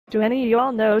Do any of you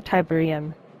all know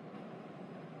Tiberium?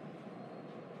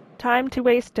 Time to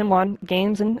waste him on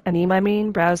games and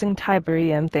browsing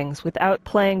Tiberium things without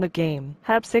playing the game.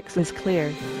 Hab 6 is clear.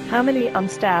 How many on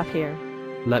staff here?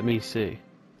 Let me see.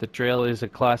 The trail is a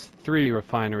Class 3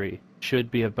 refinery. Should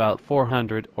be about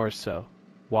 400 or so.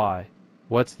 Why?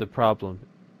 What's the problem?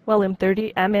 Well, I'm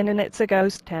 30M in and it's a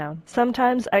ghost town.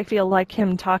 Sometimes I feel like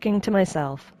him talking to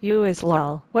myself. You is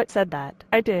lol. What said that?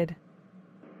 I did.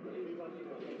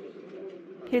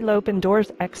 He'll open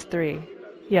doors X3.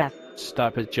 Yeah.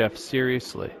 Stop it, Jeff,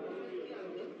 seriously.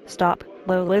 Stop,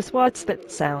 Lolis, what's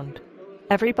that sound?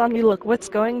 Everybody look what's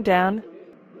going down.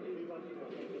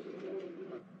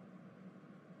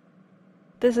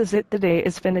 This is it, the day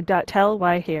is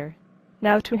finna.ly here.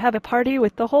 Now to have a party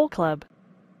with the whole club.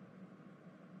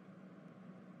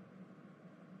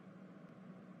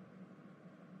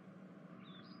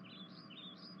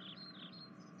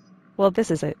 Well, this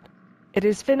is it. It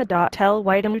is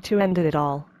finna.ly to end it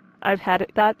all. I've had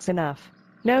it, that's enough.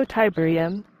 No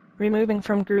Tiberium, removing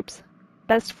from groups.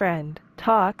 Best friend,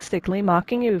 toxically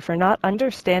mocking you for not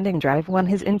understanding Drive 1.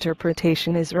 His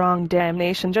interpretation is wrong.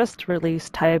 Damnation, just release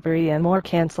Tiberium or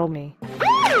cancel me.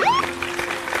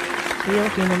 Real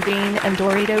human being and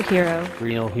Dorito hero.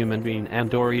 Real human being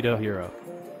and Dorito hero.